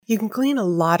You can glean a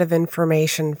lot of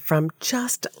information from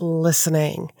just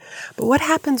listening. But what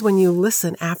happens when you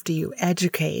listen after you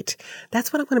educate?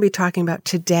 That's what I'm going to be talking about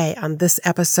today on this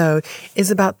episode, is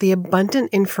about the abundant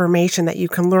information that you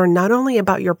can learn not only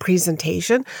about your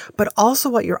presentation, but also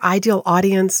what your ideal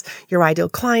audience, your ideal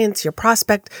clients, your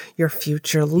prospect, your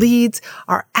future leads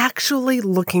are actually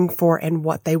looking for and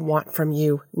what they want from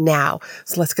you now.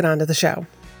 So let's get on to the show.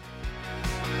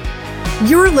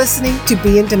 You're listening to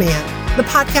Be in Demand, the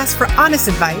podcast for honest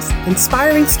advice,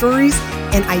 inspiring stories,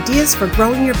 and ideas for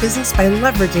growing your business by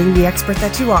leveraging the expert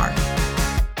that you are.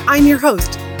 I'm your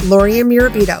host, Lori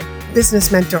Mirabito, business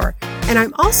mentor, and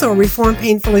I'm also a reformed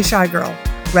painfully shy girl,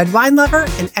 red wine lover,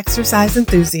 and exercise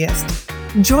enthusiast.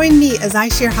 Join me as I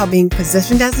share how being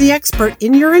positioned as the expert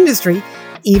in your industry,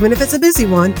 even if it's a busy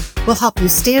one, will help you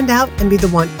stand out and be the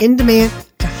one in demand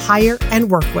to hire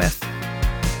and work with.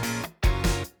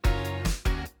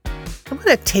 I'm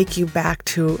going to take you back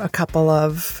to a couple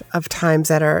of times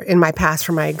that are in my past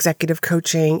for my executive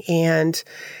coaching and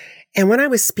when I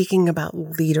was speaking about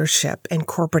leadership and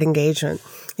corporate engagement.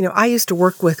 I used to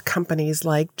work with companies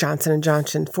like Johnson &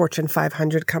 Johnson, Fortune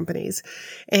 500 companies.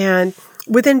 And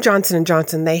within Johnson &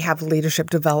 Johnson, they have leadership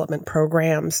development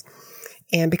programs.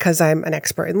 And because I'm an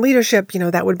expert in leadership,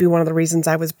 that would be one of the reasons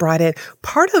I was brought in.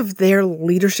 Part of their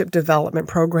leadership development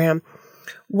program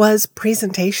was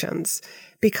presentations.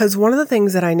 Because one of the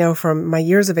things that I know from my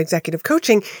years of executive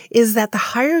coaching is that the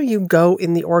higher you go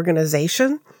in the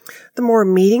organization, the more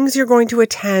meetings you're going to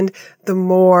attend, the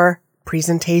more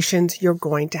presentations you're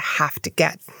going to have to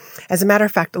get. As a matter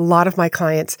of fact, a lot of my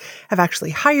clients have actually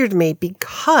hired me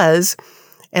because,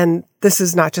 and this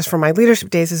is not just for my leadership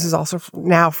days, this is also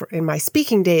now in my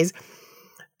speaking days,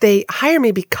 they hire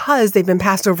me because they've been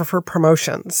passed over for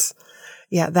promotions.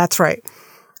 Yeah, that's right.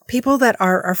 People that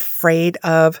are afraid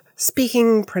of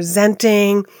speaking,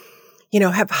 presenting,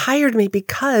 have hired me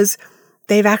because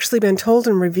they've actually been told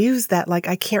in reviews that,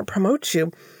 I can't promote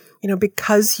you,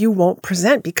 because you won't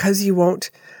present, because you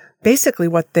won't, basically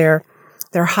what their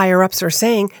higher ups are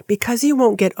saying, because you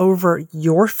won't get over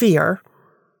your fear,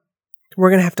 we're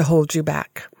going to have to hold you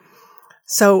back.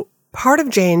 So part of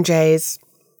J&J's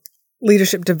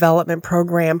leadership development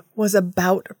program was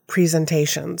about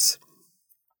presentations.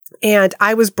 And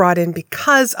I was brought in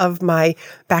because of my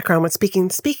background with speaking.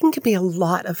 Speaking can be a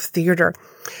lot of theater.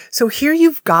 So here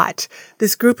you've got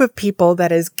this group of people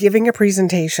that is giving a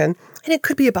presentation, and it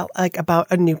could be about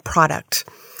a new product,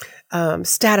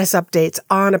 status updates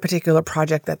on a particular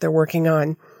project that they're working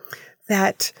on.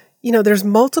 That, there's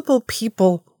multiple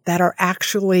people that are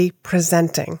actually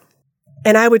presenting.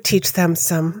 And I would teach them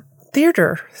some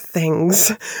theater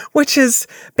things, which is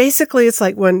basically, it's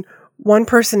like when one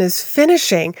person is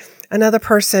finishing, another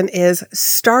person is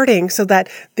starting, so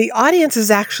that the audience is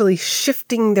actually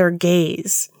shifting their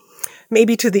gaze,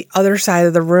 maybe to the other side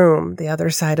of the room, the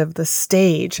other side of the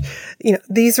stage.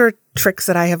 These are tricks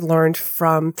that I have learned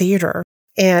from theater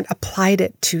and applied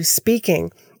it to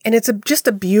speaking. And it's just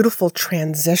a beautiful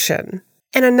transition.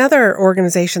 And another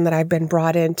organization that I've been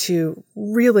brought in to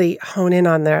really hone in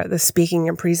on the speaking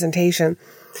and presentation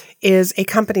is a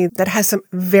company that has some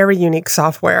very unique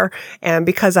software. And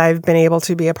because I've been able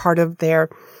to be a part of their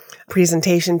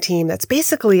presentation team, it's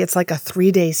like a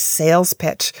 3-day sales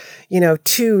pitch,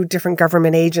 to different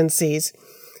government agencies,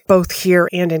 both here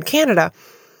and in Canada.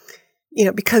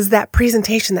 Because that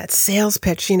presentation, that sales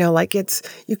pitch,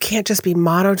 you can't just be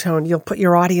monotone. You'll put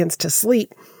your audience to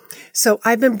sleep. So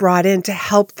I've been brought in to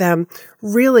help them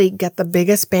really get the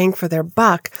biggest bang for their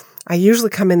buck. I usually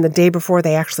come in the day before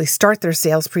they actually start their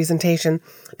sales presentation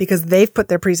because they've put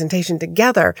their presentation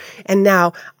together. And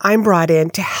now I'm brought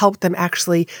in to help them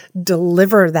actually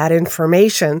deliver that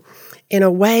information in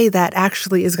a way that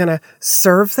actually is going to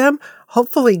serve them,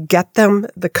 hopefully get them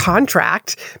the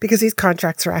contract, because these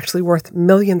contracts are actually worth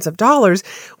millions of dollars,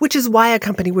 which is why a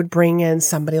company would bring in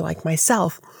somebody like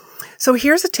myself. So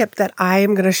here's a tip that I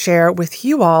am going to share with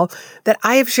you all that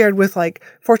I have shared with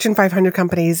Fortune 500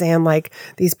 companies and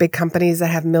these big companies that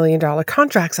have $1 million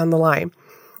contracts on the line,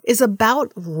 is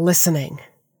about listening.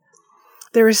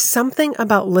 There is something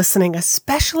about listening,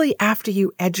 especially after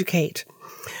you educate.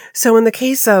 So in the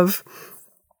case of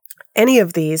any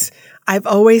of these, I've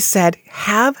always said,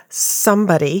 have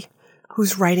somebody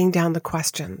who's writing down the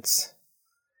questions,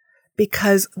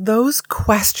 because those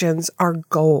questions are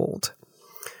gold.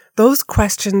 Those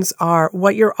questions are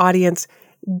what your audience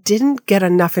didn't get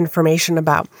enough information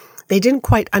about. They didn't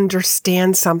quite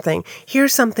understand something.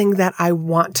 Here's something that I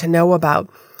want to know about.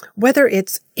 Whether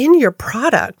it's in your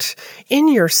product, in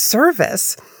your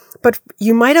service, but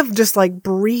you might have just like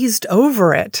breezed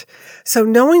over it. So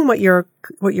knowing what your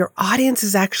audience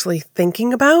is actually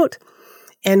thinking about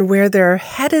and where their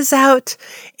head is out,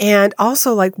 and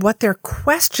also like what they're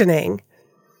questioning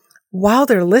while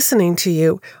they're listening to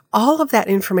you, all of that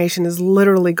information is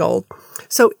literally gold.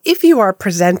 So if you are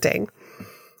presenting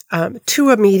to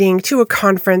a meeting, to a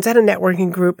conference, at a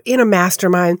networking group, in a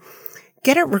mastermind,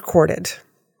 get it recorded.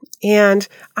 And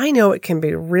I know it can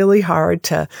be really hard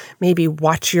to maybe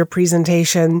watch your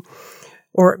presentation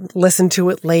or listen to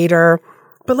it later.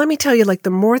 But let me tell you, like, the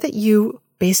more that you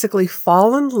basically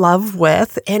fall in love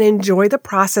with and enjoy the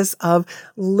process of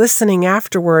listening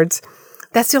afterwards,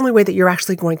 that's the only way that you're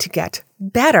actually going to get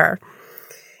better.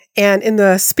 And in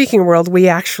the speaking world, we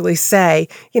actually say,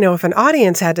 if an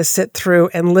audience had to sit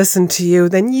through and listen to you,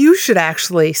 then you should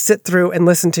actually sit through and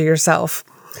listen to yourself.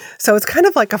 So it's kind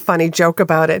of like a funny joke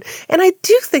about it. And I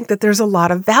do think that there's a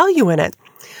lot of value in it.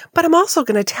 But I'm also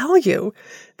going to tell you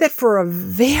that for a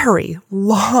very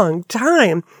long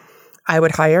time, I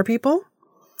would hire people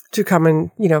to come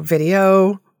and,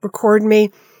 video record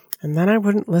me, and then I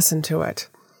wouldn't listen to it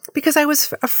because I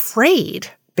was afraid,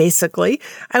 basically.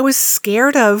 I was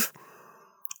scared of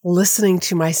listening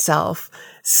to myself,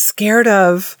 scared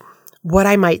of what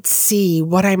I might see,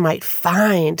 what I might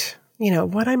find,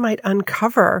 what I might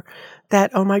uncover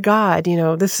that, oh my God,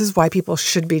 this is why people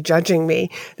should be judging me.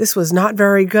 This was not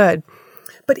very good.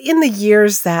 But in the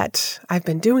years that I've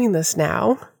been doing this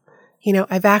now,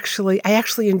 I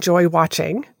actually enjoy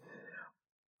watching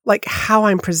like how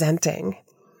I'm presenting,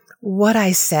 what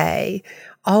I say,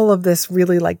 all of this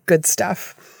really like good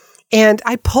stuff. And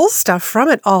I pull stuff from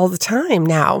it all the time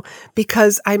now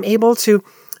because I'm able to,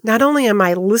 not only am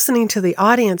I listening to the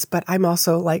audience, but I'm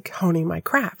also like honing my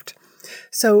craft.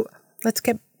 So let's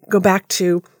go back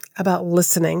to about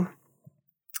listening.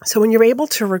 So when you're able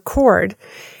to record,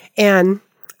 and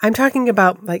I'm talking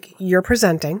about like you're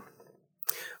presenting,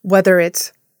 whether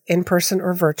it's in person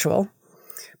or virtual,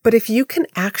 but if you can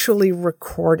actually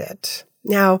record it.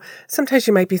 Now, sometimes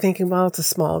you might be thinking, well, it's a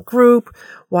small group.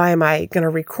 Why am I going to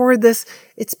record this?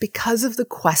 It's because of the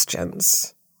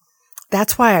questions.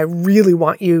 That's why I really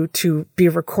want you to be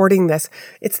recording this.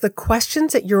 It's the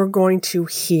questions that you're going to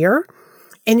hear,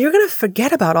 and you're going to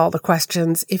forget about all the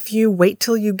questions if you wait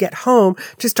till you get home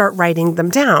to start writing them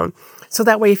down. So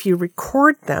that way, if you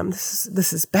record them,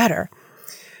 this is better.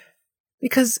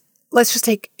 Because let's just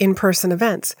take in-person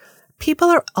events. People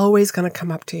are always going to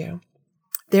come up to you.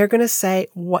 They're going to say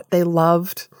what they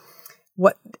loved,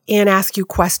 and ask you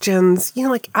questions.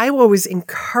 I always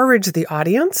encourage the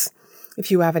audience.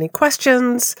 If you have any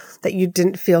questions that you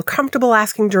didn't feel comfortable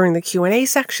asking during the Q&A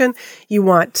section, you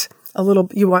want a little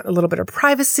bit of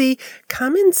privacy,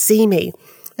 come and see me.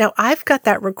 Now, I've got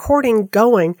that recording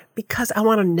going because I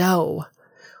want to know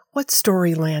what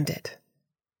story landed.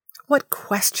 What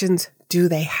questions do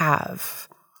they have?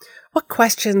 What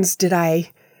questions did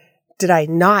I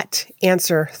not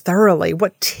answer thoroughly?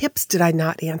 What tips did I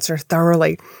not answer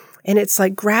thoroughly? And it's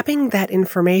like grabbing that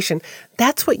information.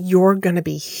 That's what you're going to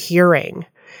be hearing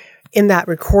in that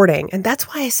recording. And that's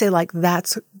why I say like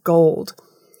that's gold.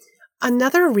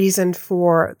 Another reason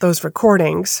for those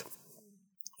recordings,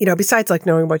 besides like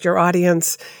knowing what your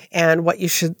audience and what you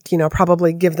should,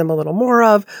 probably give them a little more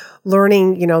of,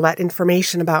 learning, that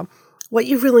information about what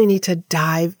you really need to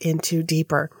dive into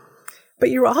deeper.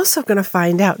 But you're also going to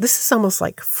find out, this is almost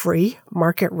like free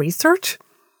market research.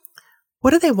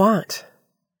 What do they want?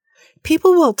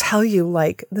 People will tell you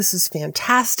like, this is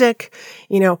fantastic.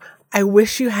 I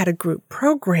wish you had a group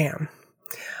program.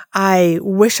 I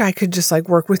wish I could just like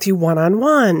work with you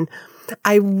one-on-one.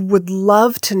 I would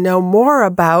love to know more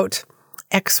about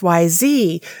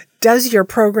XYZ. Does your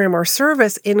program or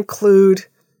service include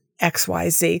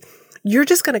XYZ? You're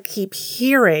just going to keep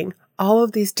hearing all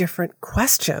of these different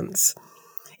questions.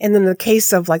 And in the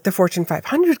case of like the Fortune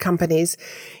 500 companies,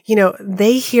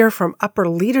 they hear from upper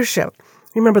leadership.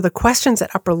 Remember the questions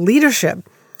at upper leadership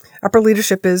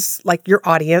is like your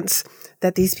audience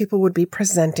that these people would be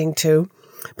presenting to.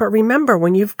 But remember,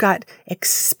 when you've got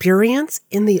experience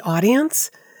in the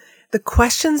audience, the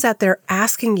questions that they're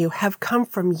asking you have come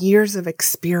from years of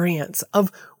experience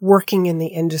of working in the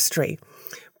industry,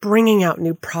 bringing out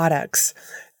new products,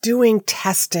 doing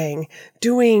testing,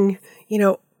 doing,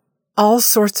 all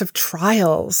sorts of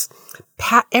trials,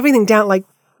 everything down like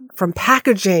from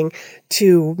packaging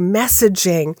to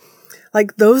messaging,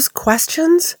 like those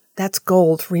questions, that's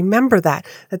gold. Remember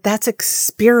that's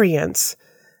experience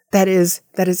that is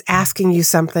asking you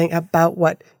something about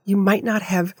what you might not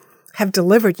have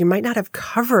delivered, you might not have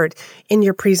covered in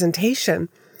your presentation.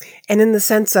 And in the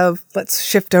sense of, let's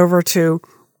shift over to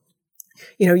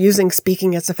using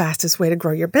speaking as the fastest way to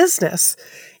grow your business,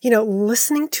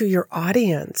 listening to your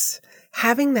audience,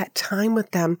 having that time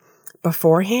with them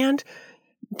beforehand,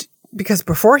 because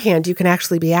beforehand you can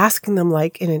actually be asking them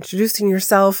and introducing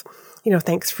yourself,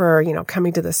 thanks for,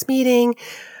 coming to this meeting,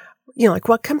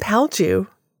 what compelled you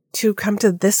to come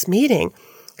to this meeting?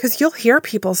 Because you'll hear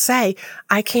people say,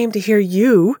 I came to hear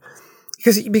you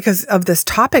because of this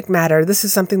topic matter. This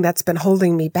is something that's been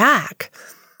holding me back.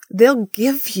 They'll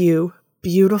give you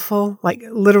beautiful,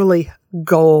 literally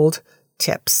gold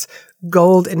tips,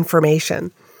 gold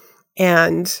information.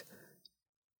 And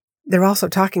they're also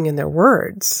talking in their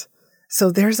words. So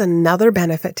there's another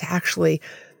benefit to actually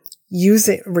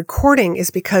using recording, is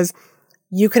because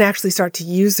you can actually start to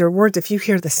use their words. If you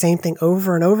hear the same thing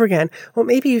over and over again, well,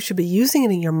 maybe you should be using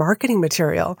it in your marketing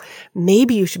material.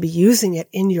 Maybe you should be using it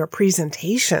in your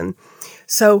presentation.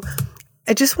 So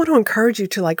I just want to encourage you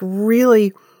to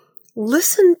really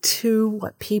listen to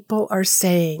what people are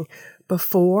saying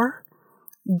before,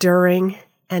 during,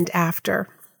 and after.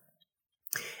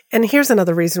 And here's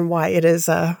another reason why it is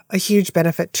a huge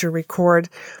benefit to record.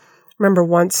 Remember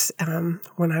once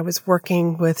when I was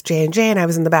working with J&J and I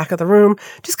was in the back of the room,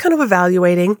 just kind of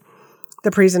evaluating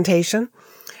the presentation,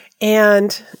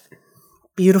 and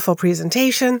beautiful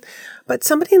presentation, but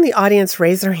somebody in the audience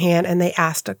raised their hand and they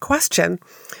asked a question.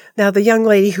 Now, the young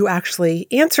lady who actually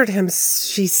answered him,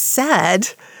 she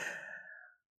said,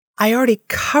 I already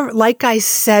covered, like I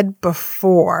said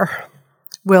before.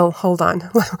 Well, hold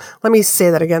on. Let me say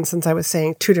that again, since I was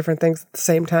saying two different things at the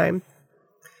same time.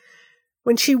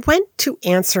 When she went to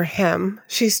answer him,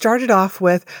 she started off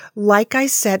with, like I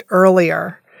said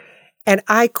earlier. And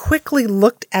I quickly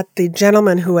looked at the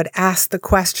gentleman who had asked the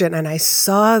question, and I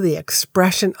saw the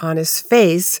expression on his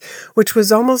face, which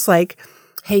was almost like,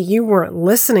 hey, you weren't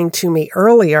listening to me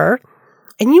earlier.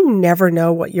 And you never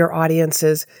know what your audience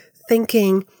is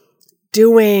thinking,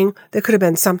 doing. There could have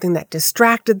been something that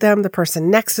distracted them. The person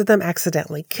next to them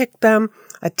accidentally kicked them.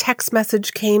 A text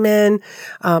message came in.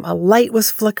 A light was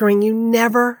flickering. You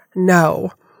never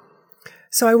know.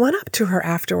 So I went up to her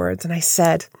afterwards and I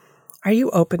said, are you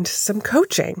open to some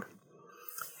coaching?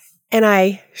 And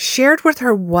I shared with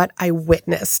her what I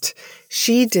witnessed.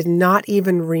 She did not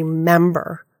even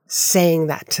remember saying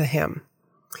that to him.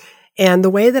 And the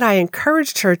way that I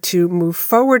encouraged her to move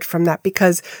forward from that,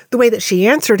 because the way that she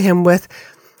answered him with,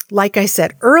 like I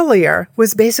said earlier,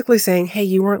 was basically saying, hey,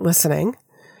 you weren't listening.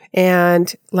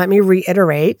 And let me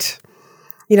reiterate,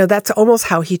 that's almost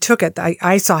how he took it.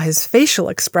 I saw his facial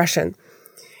expression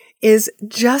is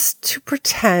just to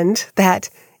pretend that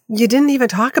you didn't even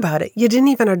talk about it. You didn't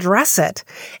even address it,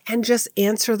 and just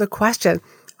answer the question.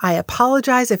 I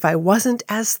apologize if I wasn't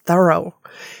as thorough.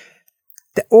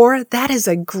 Or that is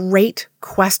a great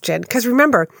question. Because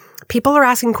remember, people are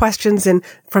asking questions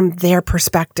from their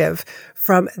perspective,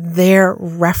 from their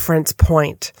reference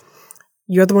point.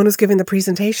 You're the one who's giving the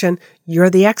presentation. You're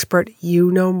the expert.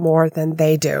 You know more than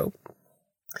they do.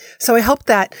 So I hope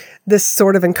that this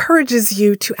sort of encourages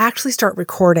you to actually start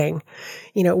recording.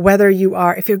 Whether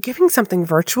if you're giving something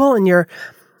virtual and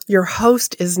your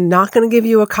host is not going to give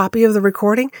you a copy of the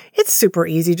recording, it's super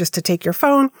easy just to take your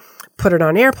phone, put it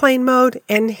on airplane mode,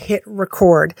 and hit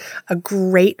record. A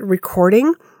great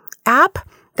recording app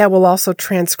that will also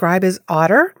transcribe is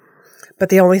Otter. But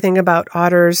the only thing about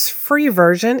Otter's free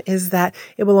version is that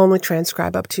it will only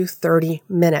transcribe up to 30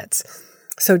 minutes.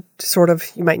 So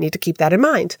you might need to keep that in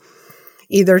mind.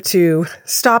 Either to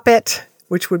stop it,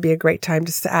 which would be a great time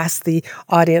just to ask the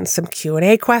audience some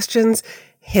Q&A questions,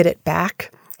 hit it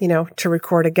back, to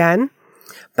record again.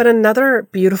 But another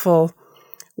beautiful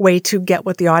way to get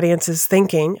what the audience is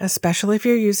thinking, especially if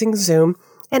you're using Zoom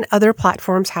and other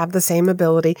platforms have the same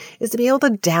ability, is to be able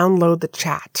to download the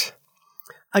chat.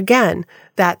 Again,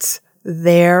 that's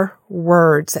their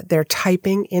words that they're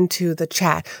typing into the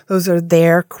chat. Those are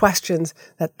their questions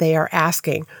that they are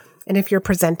asking. And if you're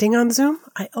presenting on Zoom,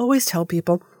 I always tell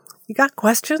people, you got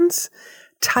questions?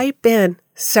 Type in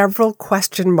several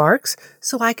question marks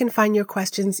so I can find your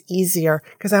questions easier,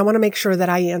 because I want to make sure that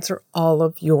I answer all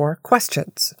of your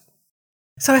questions.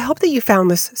 So I hope that you found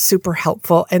this super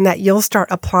helpful and that you'll start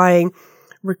applying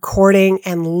recording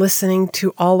and listening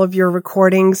to all of your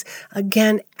recordings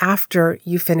again after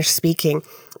you finish speaking,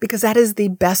 because that is the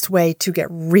best way to get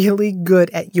really good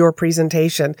at your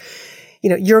presentation.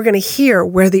 You're going to hear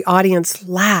where the audience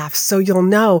laughs, so you'll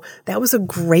know that was a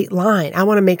great line. I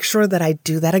want to make sure that I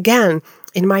do that again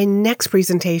in my next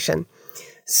presentation.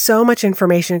 So much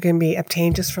information can be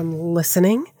obtained just from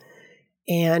listening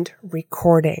and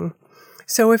recording.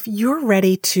 So if you're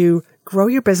ready to grow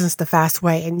your business the fast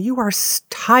way and you are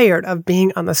tired of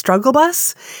being on the struggle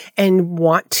bus and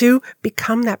want to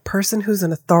become that person who's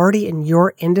an authority in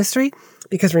your industry,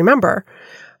 because remember,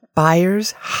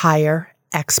 buyers hire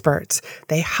experts.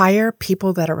 They hire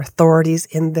people that are authorities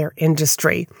in their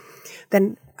industry.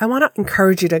 Then I want to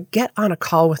encourage you to get on a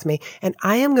call with me, and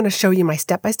I am going to show you my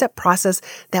step-by-step process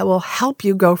that will help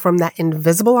you go from that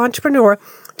invisible entrepreneur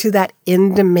to that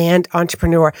in-demand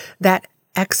entrepreneur, that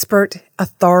expert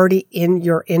authority in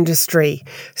your industry,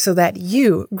 so that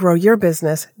you grow your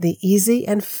business the easy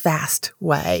and fast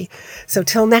way. So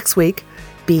till next week,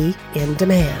 be in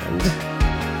demand.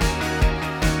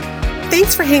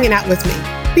 Thanks for hanging out with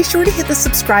me. Be sure to hit the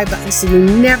subscribe button so you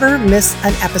never miss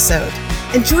an episode.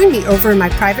 And join me over in my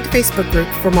private Facebook group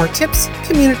for more tips,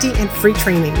 community, and free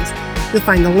trainings. You'll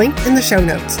find the link in the show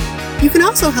notes. You can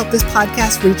also help this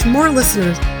podcast reach more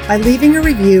listeners by leaving a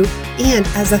review. And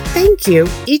as a thank you,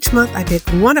 each month I pick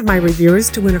one of my reviewers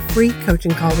to win a free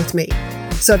coaching call with me.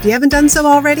 So if you haven't done so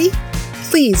already,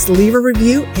 please leave a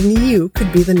review and you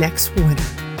could be the next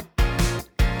winner.